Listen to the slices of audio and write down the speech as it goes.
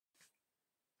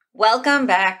Welcome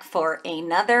back for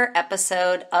another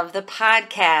episode of the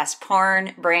podcast,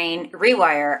 Porn Brain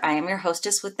Rewire. I am your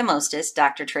hostess with the mostest,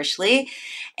 Dr. Trish Lee,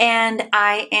 and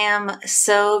I am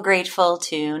so grateful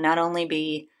to not only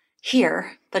be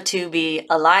here, but to be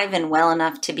alive and well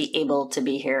enough to be able to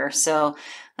be here. So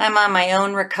I'm on my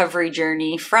own recovery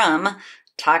journey from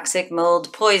toxic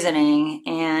mold poisoning,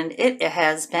 and it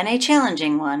has been a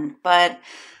challenging one, but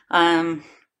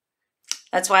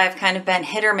that's why I've kind of been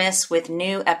hit or miss with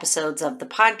new episodes of the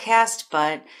podcast,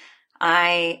 but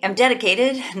I am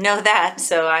dedicated, know that,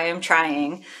 so I am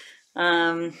trying.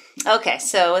 Okay,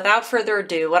 so without further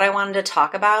ado, what I wanted to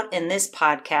talk about in this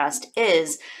podcast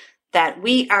is that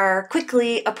we are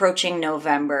quickly approaching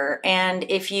November, and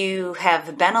if you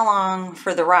have been along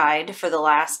for the ride for the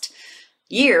last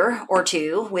year or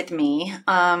two with me,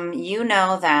 you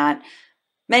know that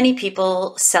many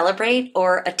people celebrate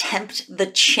or attempt the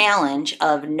challenge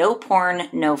of No Porn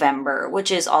November, which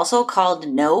is also called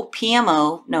No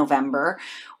PMO November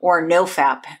or No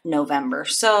FAP November.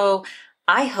 So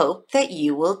I hope that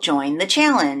you will join the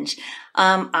challenge.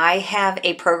 I have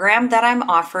a program that I'm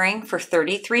offering for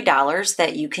 $33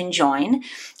 that you can join.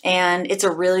 And it's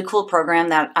a really cool program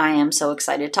that I am so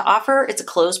excited to offer. It's a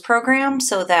closed program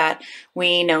so that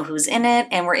we know who's in it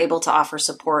and we're able to offer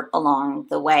support along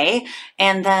the way.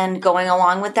 And then going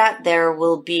along with that, there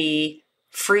will be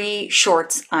free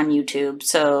shorts on YouTube.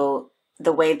 So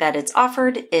the way that it's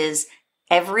offered is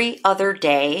every other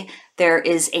day, there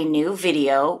is a new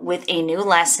video with a new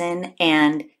lesson,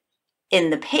 and in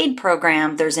the paid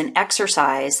program, there's an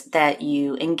exercise that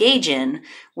you engage in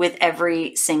with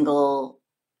every single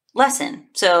lesson.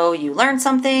 So you learn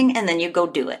something and then you go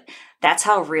do it. That's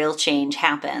how real change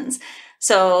happens.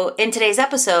 So in today's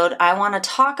episode, I want to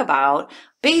talk about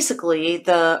basically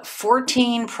the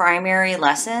 14 primary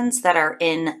lessons that are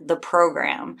in the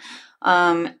program.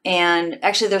 And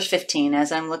actually there's 15.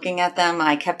 As I'm looking at them,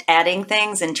 I kept adding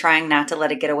things and trying not to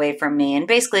let it get away from me. And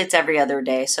basically it's every other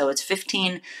day. So it's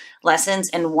 15 lessons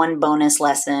and one bonus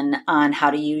lesson on how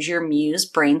to use your Muse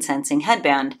brain sensing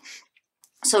headband.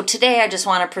 So today I just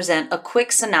want to present a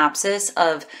quick synopsis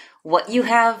of what you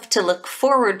have to look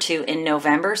forward to in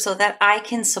November so that I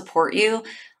can support you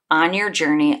on your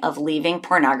journey of leaving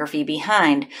pornography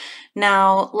behind.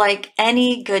 Now, like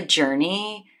any good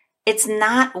journey, it's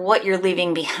not what you're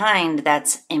leaving behind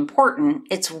that's important.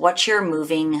 It's what you're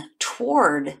moving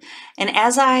toward. And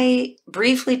as I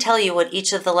briefly tell you what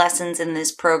each of the lessons in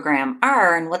this program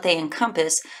are and what they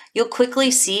encompass, you'll quickly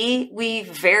see we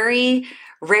very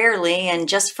rarely and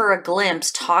just for a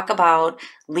glimpse talk about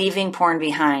leaving porn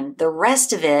behind. The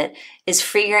rest of it is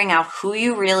figuring out who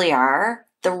you really are,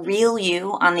 the real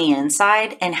you on the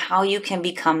inside, and how you can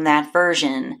become that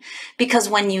version. Because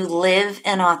when you live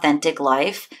an authentic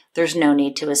life, there's no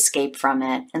need to escape from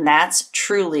it. And that's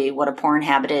truly what a porn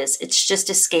habit is. It's just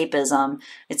escapism.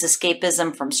 It's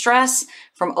escapism from stress,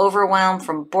 from overwhelm,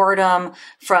 from boredom,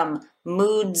 from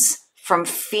moods, from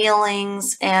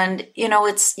feelings. And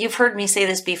you've heard me say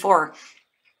this before.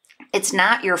 It's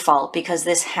not your fault because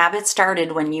this habit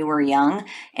started when you were young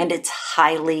and it's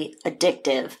highly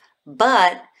addictive.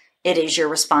 But it is your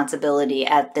responsibility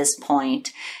at this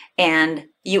point. And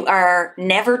you are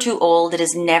never too old. It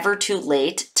is never too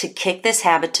late to kick this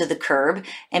habit to the curb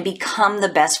and become the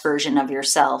best version of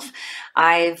yourself.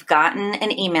 I've gotten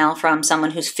an email from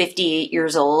someone who's 58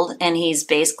 years old, and he's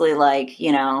basically like,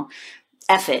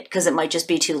 F it, because it might just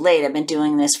be too late. I've been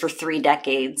doing this for 3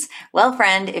 decades. Well,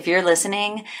 friend, if you're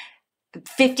listening,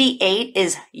 58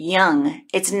 is young.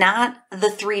 It's not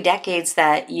the 3 decades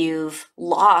that you've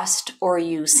lost or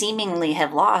you seemingly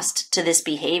have lost to this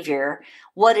behavior.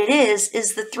 What it is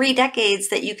the 3 decades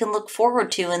that you can look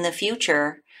forward to in the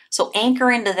future. So anchor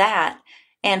into that.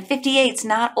 And 58 is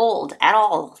not old at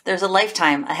all. There's a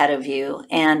lifetime ahead of you,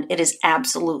 and it is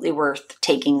absolutely worth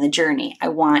taking the journey. I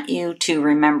want you to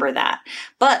remember that.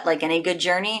 But like any good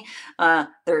journey,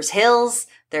 there's hills,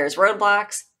 there's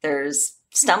roadblocks, there's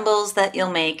stumbles that you'll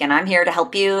make, and I'm here to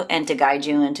help you and to guide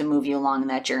you and to move you along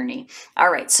that journey. All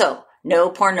right, so No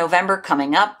Porn November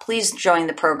coming up. Please join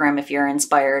the program if you're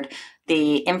inspired.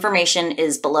 The information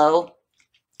is below.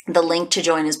 The link to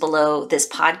join is below this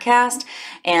podcast,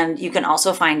 and you can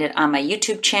also find it on my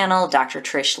YouTube channel, Dr.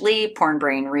 Trish Lee, Porn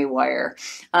Brain Rewire.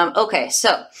 Okay,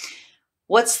 so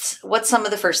what's some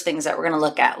of the first things that we're going to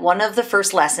look at? One of the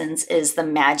first lessons is the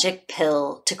magic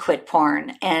pill to quit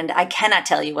porn. And I cannot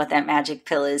tell you what that magic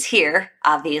pill is here,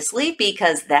 obviously,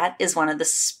 because that is one of the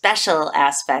special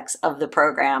aspects of the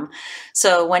program.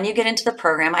 So when you get into the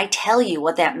program, I tell you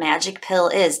what that magic pill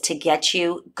is to get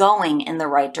you going in the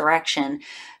right direction.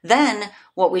 Then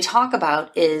what we talk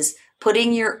about is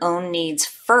putting your own needs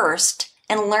first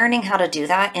and learning how to do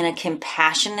that in a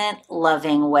compassionate,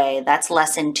 loving way. That's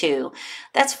lesson 2.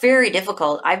 That's very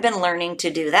difficult. I've been learning to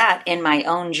do that in my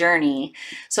own journey.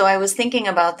 So I was thinking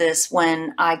about this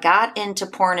when I got into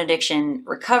porn addiction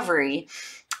recovery,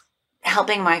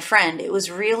 helping my friend. It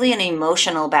was really an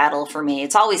emotional battle for me.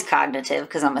 It's always cognitive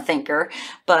because I'm a thinker,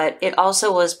 but it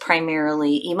also was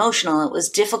primarily emotional. It was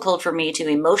difficult for me to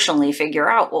emotionally figure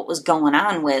out what was going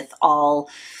on with all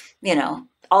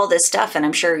this stuff. And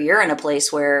I'm sure you're in a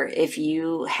place where if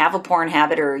you have a porn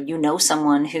habit or you know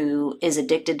someone who is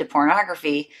addicted to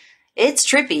pornography, it's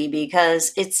trippy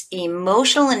because it's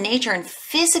emotional in nature and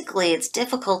physically it's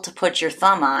difficult to put your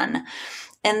thumb on.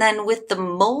 And then with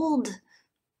the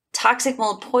toxic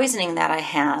mold poisoning that I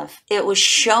have, it was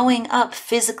showing up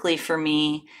physically for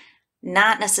me,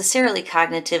 not necessarily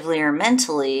cognitively or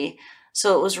mentally.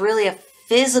 So it was really a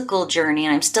physical journey,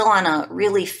 and I'm still on a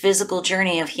really physical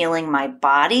journey of healing my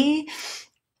body,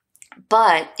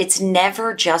 but it's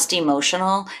never just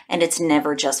emotional and it's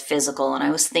never just physical. And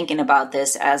I was thinking about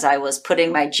this as I was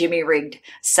putting my Jimmy rigged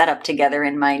setup together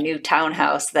in my new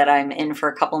townhouse that I'm in for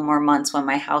a couple more months when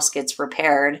my house gets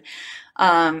repaired.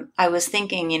 I was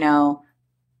thinking,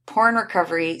 porn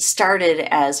recovery started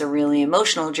as a really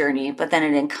emotional journey, but then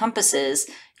it encompasses,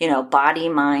 body,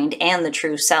 mind, and the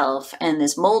true self. And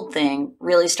this mold thing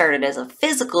really started as a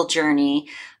physical journey,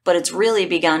 but it's really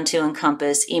begun to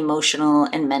encompass emotional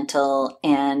and mental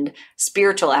and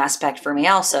spiritual aspect for me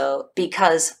also,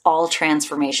 because all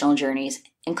transformational journeys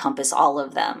encompass all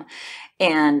of them.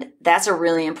 And that's a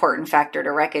really important factor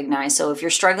to recognize. So if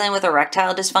you're struggling with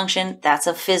erectile dysfunction, that's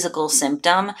a physical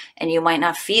symptom, and you might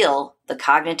not feel the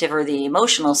cognitive or the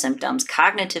emotional symptoms.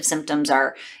 Cognitive symptoms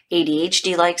are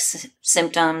ADHD-like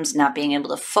symptoms, not being able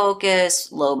to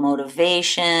focus, low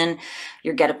motivation,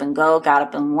 your get up and go, got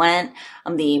up and went.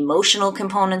 The emotional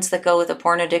components that go with a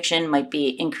porn addiction might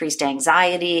be increased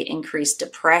anxiety, increased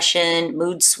depression,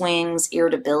 mood swings,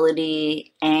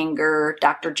 irritability, anger,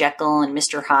 Dr. Jekyll and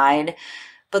Mr. Hyde.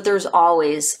 But there's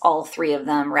always all 3 of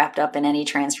them wrapped up in any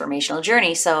transformational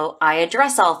journey. So I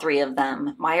address all 3 of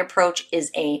them. My approach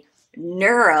is a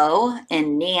neuro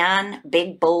in neon,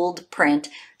 big, bold print.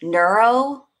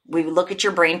 Neuro, we look at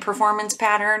your brain performance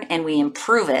pattern and we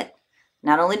improve it.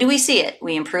 Not only do we see it,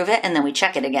 we improve it and then we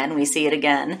check it again, we see it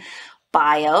again.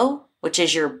 Bio, which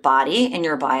is your body and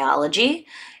your biology.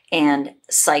 And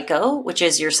psycho, which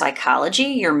is your psychology,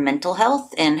 your mental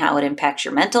health and how it impacts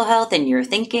your mental health and your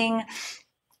thinking.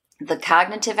 The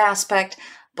cognitive aspect,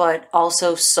 but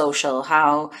also social,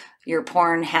 how your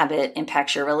porn habit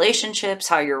impacts your relationships,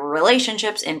 how your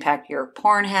relationships impact your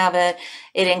porn habit.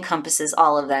 It encompasses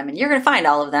all of them. And you're going to find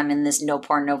all of them in this No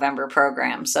Porn November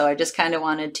program. So I just kind of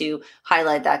wanted to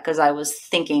highlight that because I was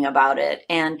thinking about it.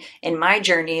 And in my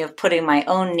journey of putting my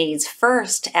own needs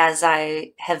first as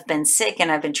I have been sick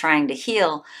and I've been trying to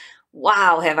heal,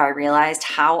 wow, have I realized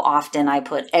how often I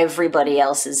put everybody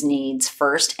else's needs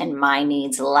first and my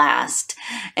needs last.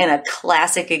 And a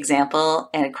classic example,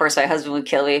 and of course my husband would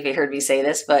kill me if he heard me say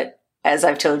this, but as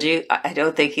I've told you, I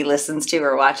don't think he listens to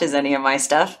or watches any of my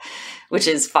stuff, which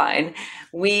is fine.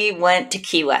 We went to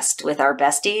Key West with our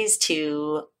besties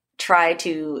to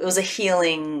it was a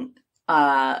healing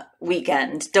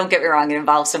weekend. Don't get me wrong, it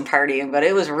involved some partying, but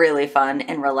it was really fun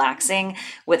and relaxing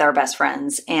with our best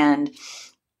friends. And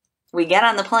we get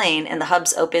on the plane and the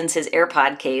hubs opens his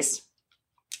AirPod case.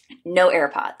 No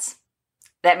AirPods.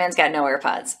 That man's got no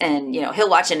AirPods. And, he'll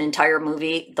watch an entire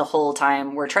movie the whole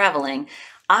time we're traveling.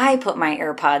 I put my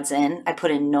AirPods in. I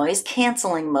put in noise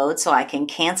canceling mode so I can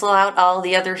cancel out all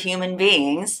the other human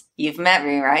beings. You've met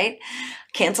me, right?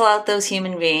 Cancel out those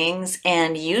human beings.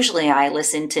 And usually I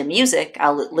listen to music.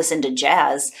 I'll listen to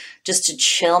jazz just to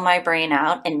chill my brain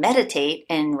out and meditate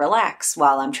and relax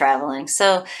while I'm traveling.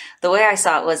 So the way I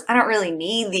saw it was I don't really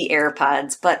need the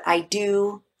AirPods, but I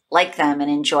do like them and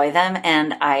enjoy them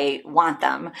and I want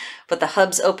them. But the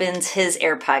hubs opens his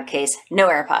AirPod case, no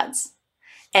AirPods.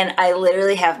 And I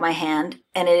literally have my hand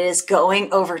and it is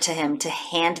going over to him to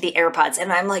hand the AirPods.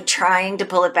 And I'm like trying to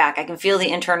pull it back. I can feel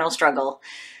the internal struggle,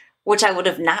 which I would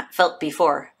have not felt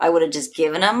before. I would have just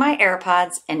given him my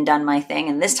AirPods and done my thing.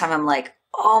 And this time I'm like,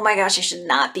 oh my gosh, I should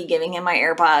not be giving him my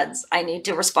AirPods. I need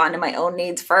to respond to my own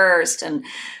needs first. And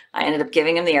I ended up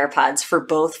giving him the AirPods for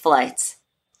both flights.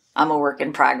 I'm a work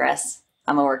in progress.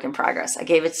 I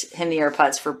gave him the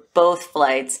AirPods for both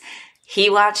flights. He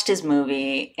watched his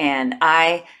movie and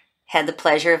I had the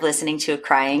pleasure of listening to a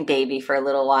crying baby for a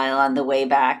little while on the way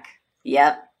back.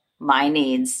 Yep. My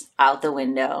needs out the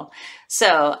window.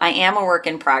 So I am a work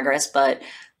in progress, but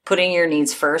putting your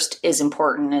needs first is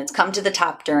important. It's come to the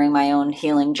top during my own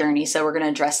healing journey. So we're going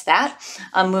to address that.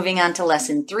 Moving on to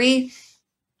lesson 3.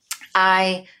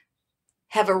 I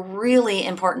have a really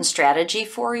important strategy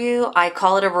for you. I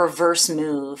call it a reverse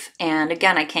move. And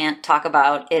again, I can't talk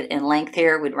about it in length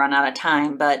here. We'd run out of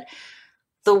time, but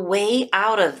the way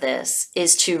out of this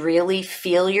is to really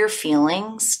feel your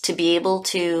feelings, to be able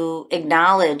to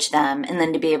acknowledge them, and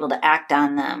then to be able to act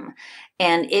on them.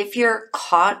 And if you're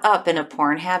caught up in a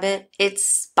porn habit,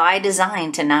 it's by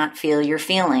design to not feel your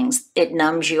feelings. It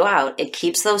numbs you out. It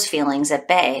keeps those feelings at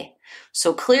bay.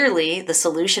 So clearly, the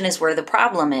solution is where the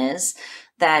problem is,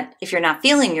 that if you're not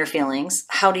feeling your feelings,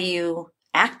 how do you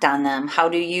act on them? How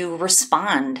do you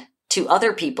respond to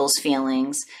other people's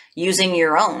feelings using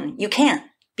your own? You can't,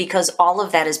 because all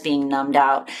of that is being numbed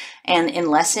out. And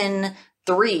in lesson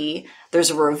 3,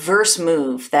 there's a reverse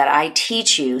move that I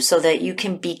teach you so that you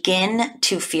can begin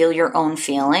to feel your own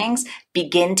feelings,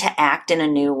 begin to act in a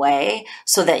new way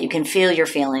so that you can feel your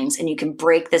feelings and you can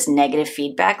break this negative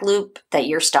feedback loop that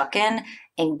you're stuck in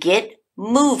and get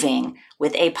moving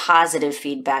with a positive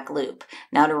feedback loop.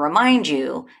 Now, to remind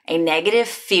you, a negative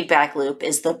feedback loop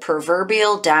is the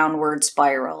proverbial downward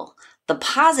spiral. The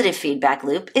positive feedback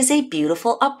loop is a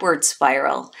beautiful upward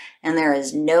spiral, and there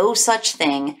is no such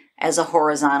thing as a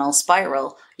horizontal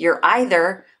spiral. You're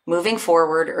either moving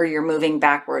forward or you're moving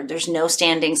backward. There's no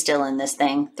standing still in this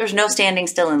thing. There's no standing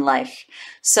still in life.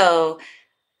 So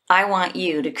I want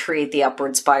you to create the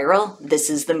upward spiral. This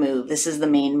is the move. This is the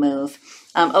main move.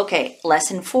 Okay,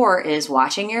 lesson 4 is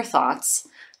watching your thoughts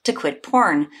to quit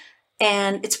porn.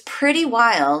 And it's pretty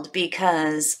wild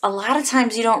because a lot of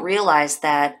times you don't realize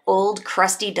that old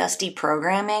crusty, dusty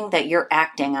programming that you're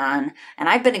acting on. And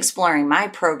I've been exploring my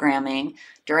programming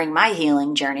during my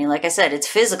healing journey. Like I said, it's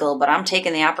physical, but I'm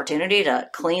taking the opportunity to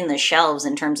clean the shelves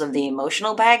in terms of the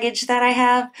emotional baggage that I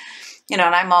have. You know,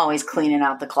 and I'm always cleaning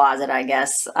out the closet, I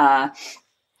guess,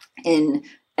 in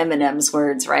Eminem's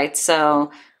words, right?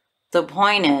 So the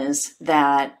point is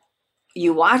that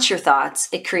you watch your thoughts,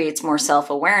 it creates more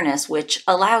self-awareness, which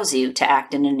allows you to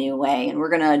act in a new way. And we're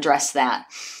going to address that.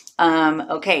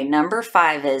 Okay, number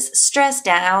 5 is stressed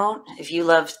out. If you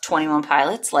love 21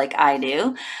 Pilots like I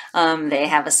do, they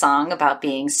have a song about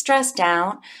being stressed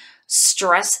out.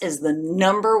 Stress is the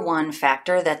number one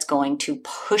factor that's going to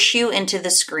push you into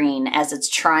the screen as it's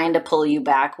trying to pull you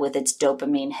back with its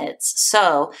dopamine hits.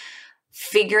 So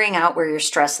figuring out where your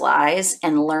stress lies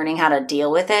and learning how to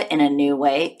deal with it in a new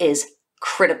way is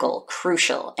critical,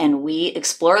 crucial. And we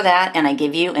explore that, and I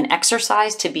give you an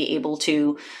exercise to be able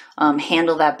to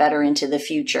handle that better into the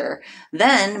future.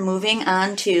 Then moving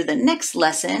on to the next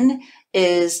lesson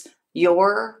is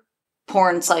your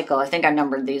porn cycle. I think I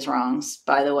numbered these wrong,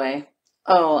 by the way.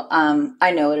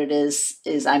 I know what it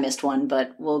is I missed one,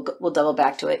 but we'll double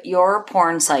back to it. Your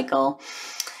porn cycle,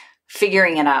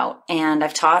 figuring it out. And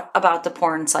I've taught about the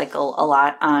porn cycle a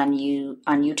lot on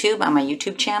YouTube, on my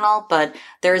YouTube channel, but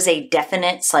there is a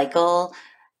definite cycle,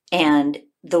 and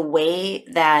the way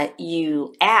that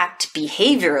you act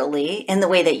behaviorally and the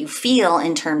way that you feel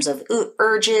in terms of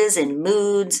urges and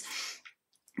moods,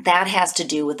 that has to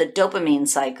do with the dopamine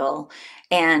cycle.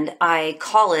 And I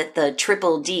call it the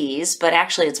triple Ds, but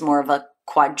actually it's more of a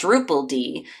quadruple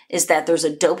D, is that there's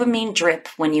a dopamine drip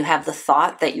when you have the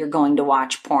thought that you're going to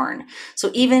watch porn.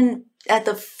 So even at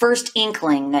the first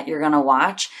inkling that you're going to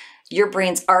watch, your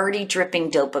brain's already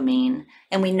dripping dopamine.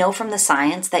 And we know from the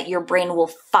science that your brain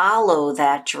will follow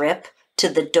that drip to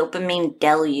the dopamine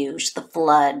deluge, the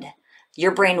flood.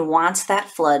 Your brain wants that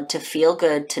flood to feel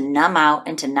good, to numb out,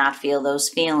 and to not feel those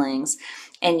feelings.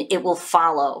 And it will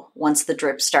follow once the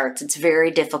drip starts. It's very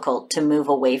difficult to move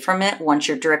away from it once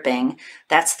you're dripping.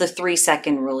 That's the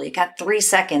 3-second rule. You got 3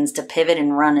 seconds to pivot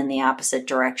and run in the opposite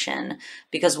direction.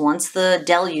 Because once the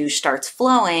deluge starts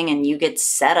flowing and you get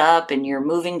set up and you're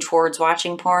moving towards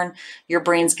watching porn, your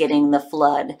brain's getting the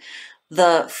flood.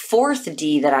 The 4th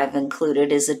D that I've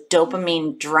included is a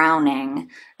dopamine drowning,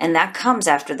 and that comes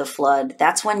after the flood.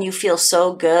 That's when you feel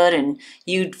so good and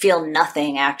you feel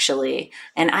nothing, actually.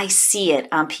 And I see it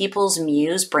on people's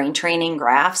Muse brain training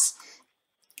graphs,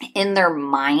 in their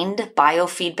mind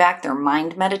biofeedback, their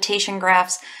mind meditation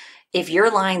graphs. If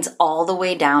your line's all the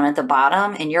way down at the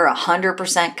bottom and you're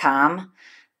 100% calm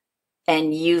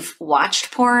and you've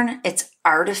watched porn, it's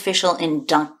artificial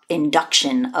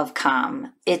induction of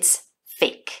calm. It's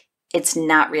fake. It's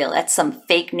not real. That's some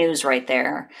fake news right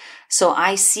there. So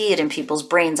I see it in people's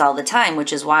brains all the time,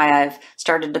 which is why I've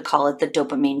started to call it the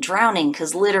dopamine drowning,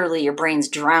 because literally your brain's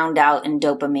drowned out in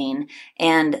dopamine.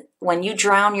 And when you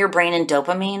drown your brain in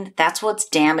dopamine, that's what's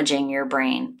damaging your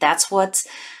brain. That's what's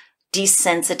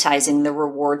desensitizing the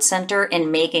reward center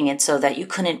and making it so that you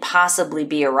couldn't possibly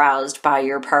be aroused by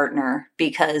your partner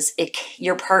because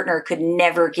your partner could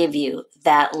never give you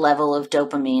that level of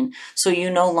dopamine. So you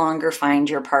no longer find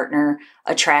your partner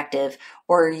attractive,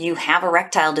 or you have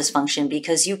erectile dysfunction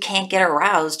because you can't get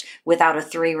aroused without a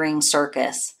 3-ring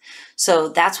circus. So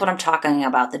that's what I'm talking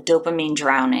about, the dopamine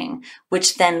drowning,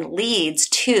 which then leads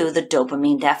to the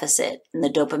dopamine deficit. And the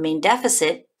dopamine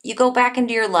deficit, you go back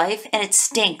into your life and it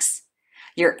stinks.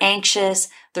 You're anxious.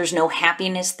 There's no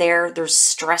happiness there. There's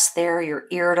stress there. You're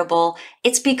irritable.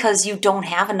 It's because you don't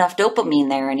have enough dopamine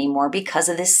there anymore because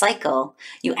of this cycle.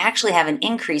 You actually have an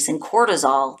increase in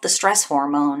cortisol, the stress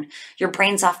hormone. Your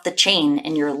brain's off the chain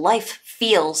and your life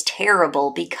feels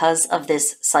terrible because of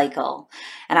this cycle.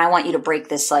 And I want you to break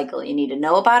this cycle. You need to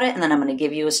know about it, and then I'm going to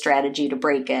give you a strategy to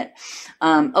break it.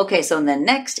 Okay, so then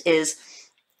next is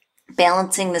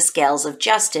balancing the scales of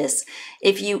justice.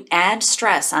 If you add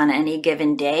stress on any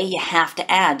given day, you have to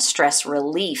add stress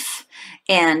relief.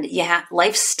 And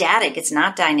life's static. It's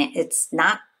not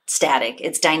static.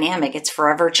 It's dynamic. It's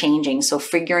forever changing. So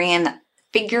figuring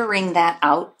that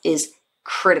out is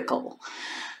critical.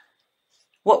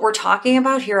 What we're talking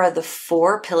about here are the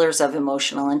 4 pillars of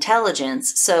emotional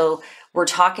intelligence. So we're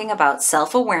talking about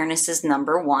self-awareness is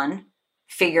number 1.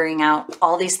 Figuring out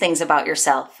all these things about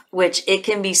yourself, which it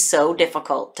can be so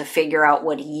difficult to figure out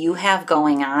what you have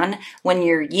going on when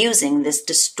you're using this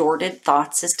distorted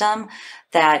thought system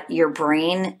that your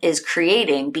brain is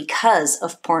creating because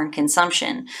of porn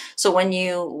consumption. So when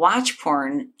you watch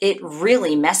porn, it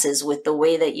really messes with the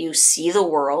way that you see the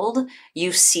world,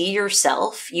 you see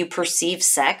yourself, you perceive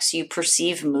sex, you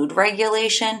perceive mood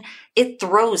regulation. It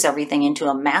throws everything into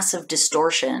a massive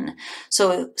distortion.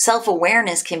 So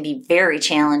self-awareness can be very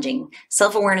challenging.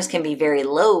 Self-awareness can be very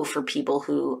low for people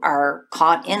who are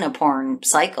caught in a porn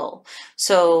cycle.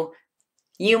 So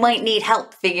you might need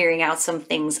help figuring out some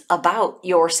things about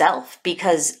yourself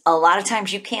because a lot of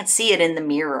times you can't see it in the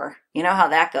mirror. You know how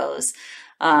that goes.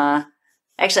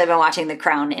 Actually, I've been watching The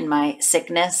Crown in my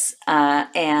sickness,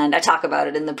 and I talk about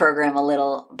it in the program a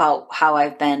little about how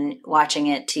I've been watching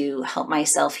it to help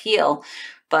myself heal.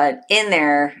 But in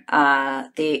there,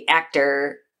 the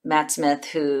actor Matt Smith,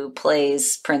 who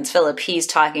plays Prince Philip, he's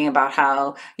talking about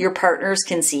how your partners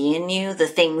can see in you the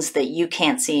things that you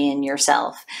can't see in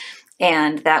yourself.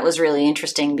 And that was really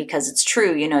interesting because it's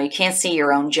true, you can't see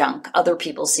your own junk. Other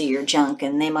people see your junk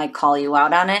and they might call you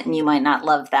out on it and you might not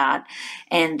love that.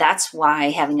 And that's why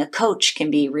having a coach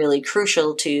can be really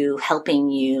crucial to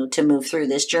helping you to move through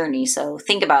this journey. So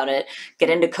think about it. Get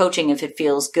into coaching if it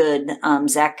feels good.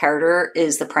 Zach Carter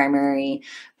is the primary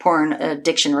porn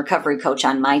addiction recovery coach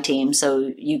on my team.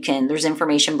 So there's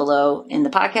information below in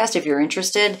the podcast if you're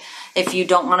interested. If you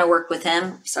don't want to work with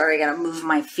him, sorry, I got to move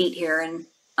my feet here and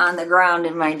on the ground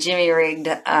in my Jimmy rigged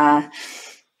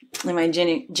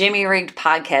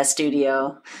podcast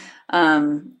studio.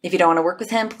 If you don't want to work with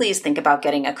him, please think about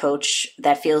getting a coach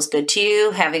that feels good to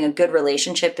you. Having a good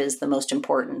relationship is the most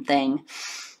important thing.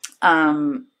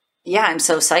 I'm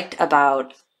so psyched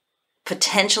about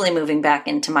potentially moving back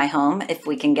into my home if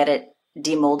we can get it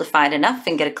demoldified enough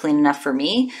and get it clean enough for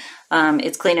me.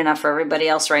 It's clean enough for everybody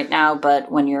else right now, but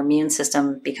when your immune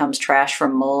system becomes trash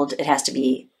from mold, it has to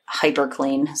be hyper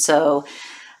clean. So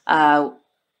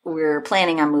we're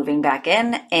planning on moving back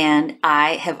in, and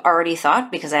I have already thought,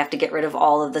 because I have to get rid of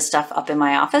all of the stuff up in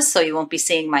my office, so you won't be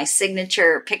seeing my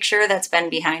signature picture that's been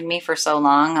behind me for so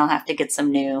long. I'll have to get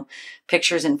some new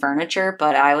pictures and furniture,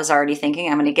 but I was already thinking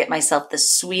I'm going to get myself the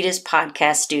sweetest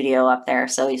podcast studio up there.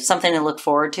 So something to look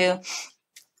forward to,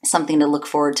 something to look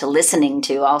forward to listening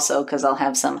to also, because I'll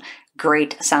have some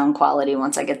great sound quality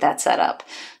once I get that set up.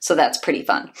 So that's pretty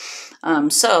fun.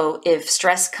 So if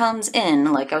stress comes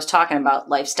in, like I was talking about,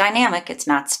 life's dynamic, it's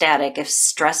not static. If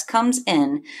stress comes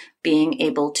in, being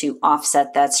able to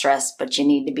offset that stress, but you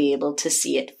need to be able to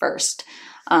see it first.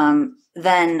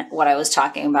 Then what I was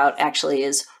talking about actually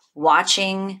is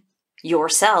watching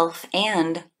yourself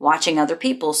and watching other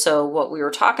people. So what we were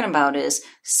talking about is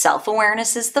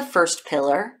self-awareness is the first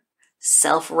pillar.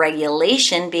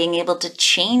 Self-regulation, being able to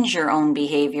change your own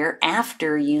behavior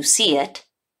after you see it,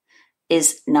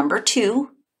 is number 2.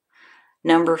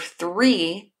 Number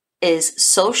 3 is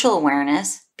social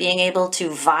awareness, being able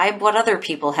to vibe what other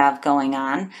people have going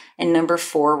on. And number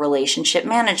 4, relationship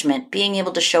management, being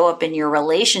able to show up in your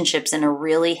relationships in a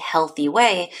really healthy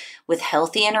way with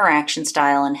healthy interaction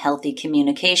style and healthy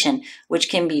communication, which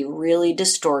can be really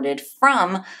distorted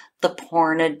from the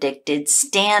porn addicted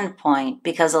standpoint,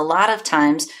 because a lot of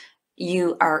times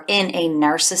you are in a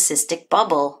narcissistic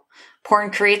bubble.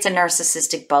 Porn creates a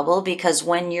narcissistic bubble because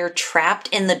when you're trapped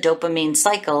in the dopamine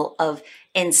cycle of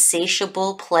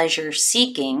insatiable pleasure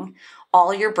seeking,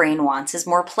 all your brain wants is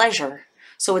more pleasure.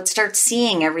 So it starts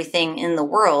seeing everything in the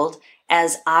world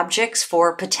as objects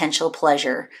for potential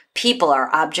pleasure. People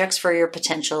are objects for your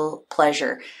potential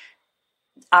pleasure.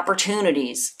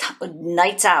 Opportunities,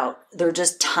 nights out, they're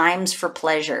just times for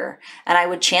pleasure. And I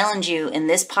would challenge you in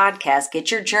this podcast,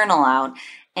 get your journal out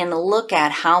and look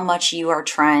at how much you are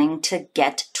trying to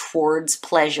get towards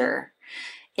pleasure.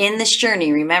 In this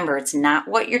journey, remember, it's not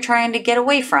what you're trying to get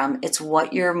away from, it's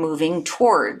what you're moving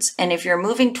towards. And if you're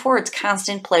moving towards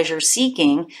constant pleasure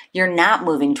seeking, you're not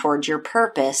moving towards your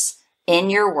purpose in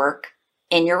your work,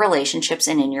 in your relationships,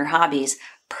 and in your hobbies.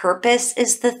 Purpose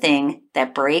is the thing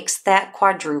that breaks that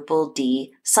quadruple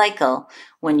D cycle.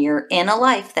 When you're in a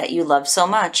life that you love so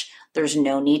much, there's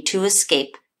no need to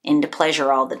escape into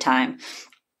pleasure all the time.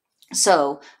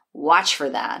 So watch for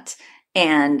that.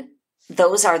 And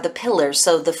those are the pillars.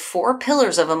 So the 4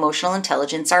 pillars of emotional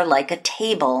intelligence are like a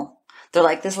table. They're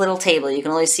like this little table. You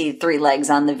can only see 3 legs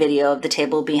on the video of the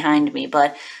table behind me,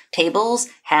 but tables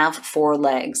have 4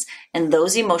 legs. And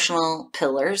those emotional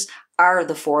pillars are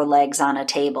the 4 legs on a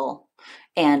table.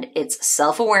 And it's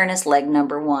self-awareness, leg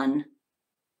number 1.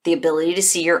 The ability to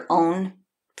see your own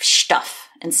stuff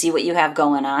and see what you have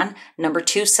going on. Number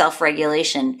 2,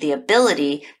 self-regulation, the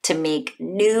ability to make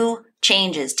new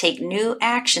changes, take new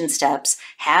action steps,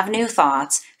 have new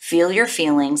thoughts, feel your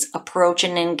feelings, approach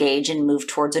and engage and move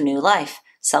towards a new life.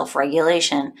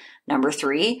 Self-regulation. Number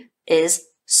 3 is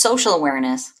social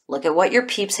awareness. Look at what your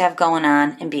peeps have going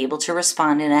on and be able to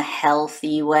respond in a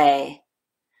healthy way.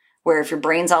 Where if your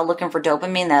brain's all looking for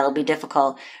dopamine, that'll be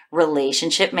difficult.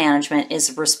 Relationship management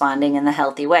is responding in the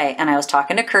healthy way. And I was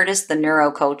talking to Curtis, the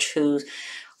neuro coach who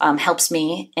helps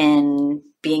me in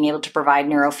being able to provide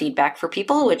neurofeedback for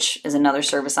people, which is another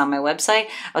service on my website.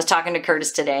 I was talking to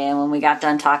Curtis today, and when we got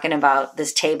done talking about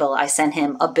this table, I sent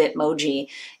him a Bitmoji.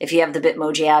 If you have the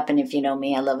Bitmoji app, and if you know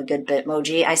me, I love a good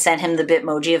Bitmoji. I sent him the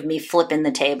Bitmoji of me flipping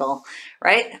the table,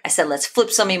 right? I said, let's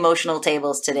flip some emotional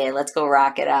tables today. Let's go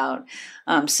rock it out.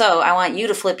 So I want you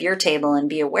to flip your table and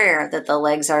be aware that the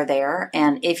legs are there.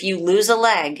 And if you lose a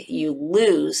leg, you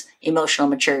lose emotional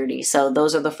maturity. So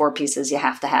those are the 4 pieces you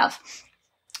have to have.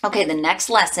 Okay, the next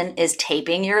lesson is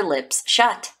taping your lips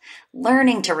shut,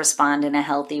 learning to respond in a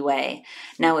healthy way.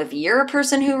 Now, if you're a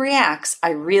person who reacts, I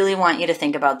really want you to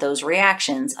think about those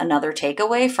reactions. Another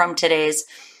takeaway from today's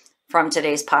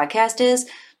podcast is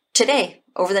today,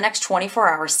 over the next 24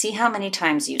 hours, see how many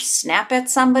times you snap at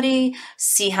somebody,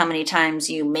 see how many times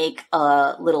you make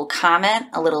a little comment,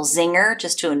 a little zinger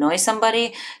just to annoy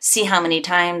somebody, see how many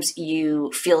times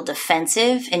you feel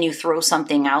defensive and you throw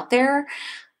something out there.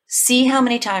 See how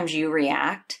many times you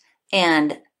react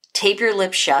and tape your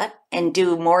lips shut and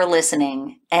do more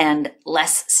listening and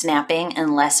less snapping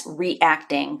and less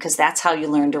reacting, because that's how you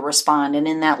learn to respond. And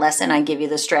in that lesson, I give you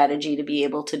the strategy to be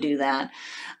able to do that.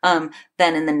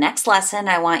 Then in the next lesson,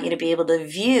 I want you to be able to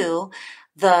view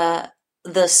the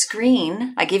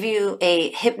screen. I give you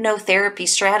a hypnotherapy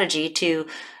strategy to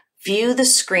view the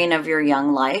screen of your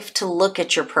young life, to look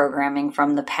at your programming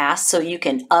from the past so you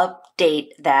can update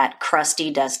that crusty,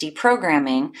 dusty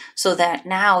programming so that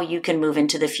now you can move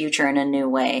into the future in a new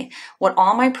way. What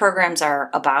all my programs are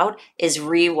about is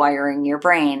rewiring your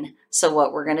brain. So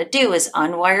what we're going to do is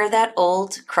unwire that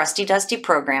old crusty, dusty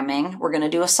programming. We're going to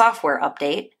do a software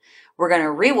update. We're going to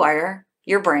rewire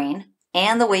your brain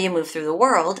and the way you move through the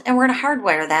world. And we're going to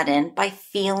hardwire that in by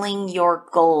feeling your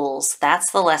goals.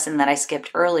 That's the lesson that I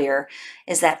skipped earlier,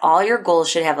 is that all your goals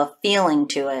should have a feeling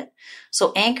to it.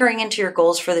 So anchoring into your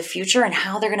goals for the future and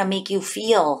how they're going to make you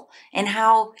feel and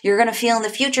how you're going to feel in the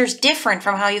future is different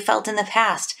from how you felt in the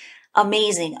past.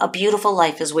 Amazing. A beautiful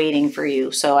life is waiting for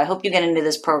you. So I hope you get into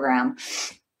this program.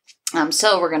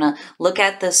 So we're going to look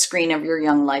at the screen of your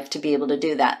young life to be able to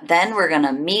do that. Then we're going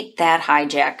to meet that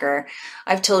hijacker.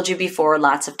 I've told you before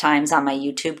lots of times on my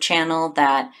YouTube channel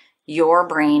that your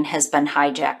brain has been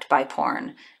hijacked by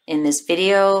porn. In this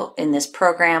video, in this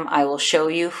program, I will show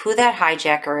you who that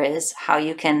hijacker is, how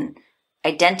you can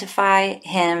identify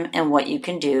him, and what you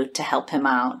can do to help him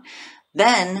out.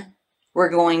 Then we're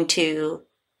going to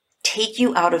take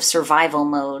you out of survival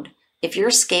mode. If you're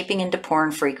escaping into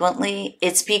porn frequently,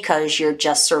 it's because you're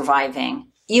just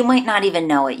surviving. You might not even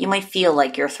know it. You might feel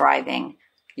like you're thriving.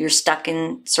 You're stuck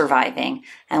in surviving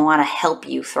and want to help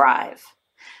you thrive.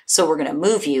 So we're going to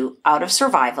move you out of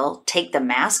survival, take the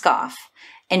mask off,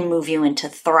 and move you into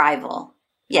thrival.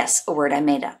 Yes, a word I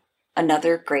made up.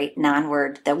 Another great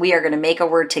non-word that we are going to make a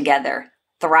word together.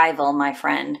 Thrival, my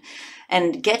friend.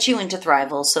 And get you into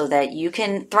thrival so that you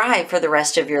can thrive for the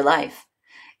rest of your life.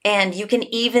 And you can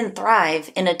even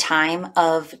thrive in a time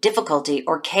of difficulty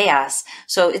or chaos.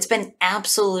 So it's been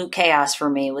absolute chaos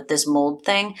for me with this mold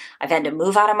thing. I've had to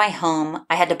move out of my home.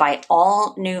 I had to buy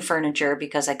all new furniture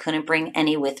because I couldn't bring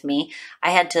any with me. I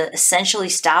had to essentially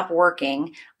stop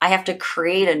working. I have to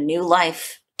create a new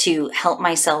life to help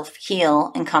myself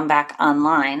heal and come back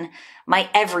online. My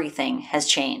everything has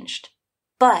changed,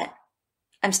 but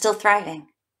I'm still thriving.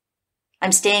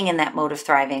 I'm staying in that mode of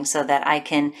thriving so that I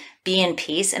can be in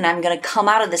peace, and I'm going to come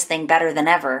out of this thing better than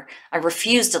ever. I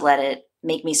refuse to let it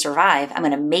make me survive. I'm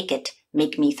going to make it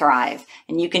make me thrive.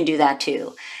 And you can do that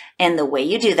too. And the way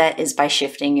you do that is by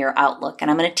shifting your outlook. And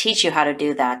I'm going to teach you how to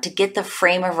do that to get the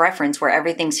frame of reference where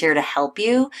everything's here to help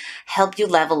you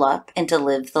level up and to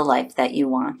live the life that you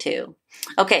want to.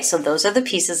 Okay, so those are the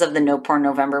pieces of the No Porn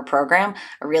November program.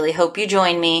 I really hope you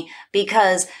join me,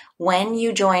 because when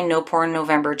you join No Porn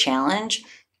November Challenge,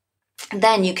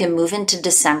 then you can move into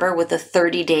December with a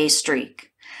 30-day streak.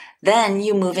 Then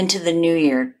you move into the new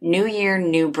year,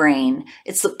 new brain.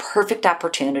 It's the perfect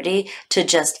opportunity to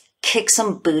just kick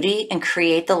some booty and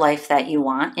create the life that you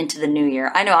want into the new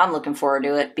year. I know I'm looking forward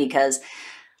to it because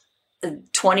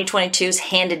 2022's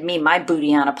handed me my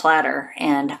booty on a platter,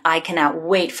 and I cannot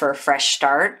wait for a fresh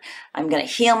start. I'm going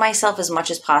to heal myself as much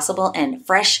as possible, and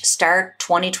fresh start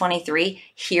 2023,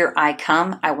 here I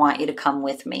come. I want you to come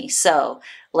with me. So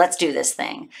let's do this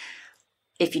thing.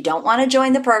 If you don't want to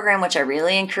join the program, which I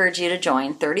really encourage you to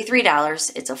join,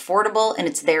 $33, it's affordable and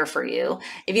it's there for you.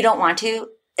 If you don't want to,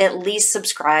 at least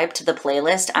subscribe to the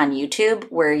playlist on YouTube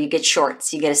where you get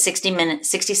shorts. You get a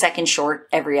 60-second short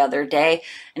every other day.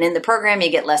 And in the program, you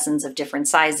get lessons of different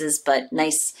sizes, but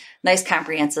nice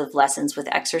comprehensive lessons with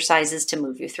exercises to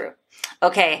move you through.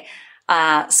 Okay,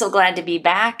 so glad to be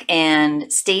back,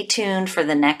 and stay tuned for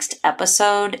the next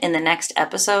episode. In the next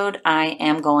episode, I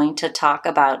am going to talk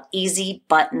about easy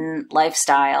button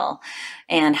lifestyle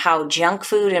and how junk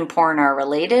food and porn are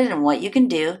related and what you can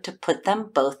do to put them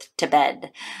both to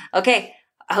bed. Okay,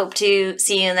 I hope to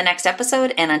see you in the next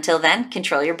episode, and until then,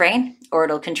 control your brain or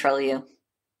it'll control you.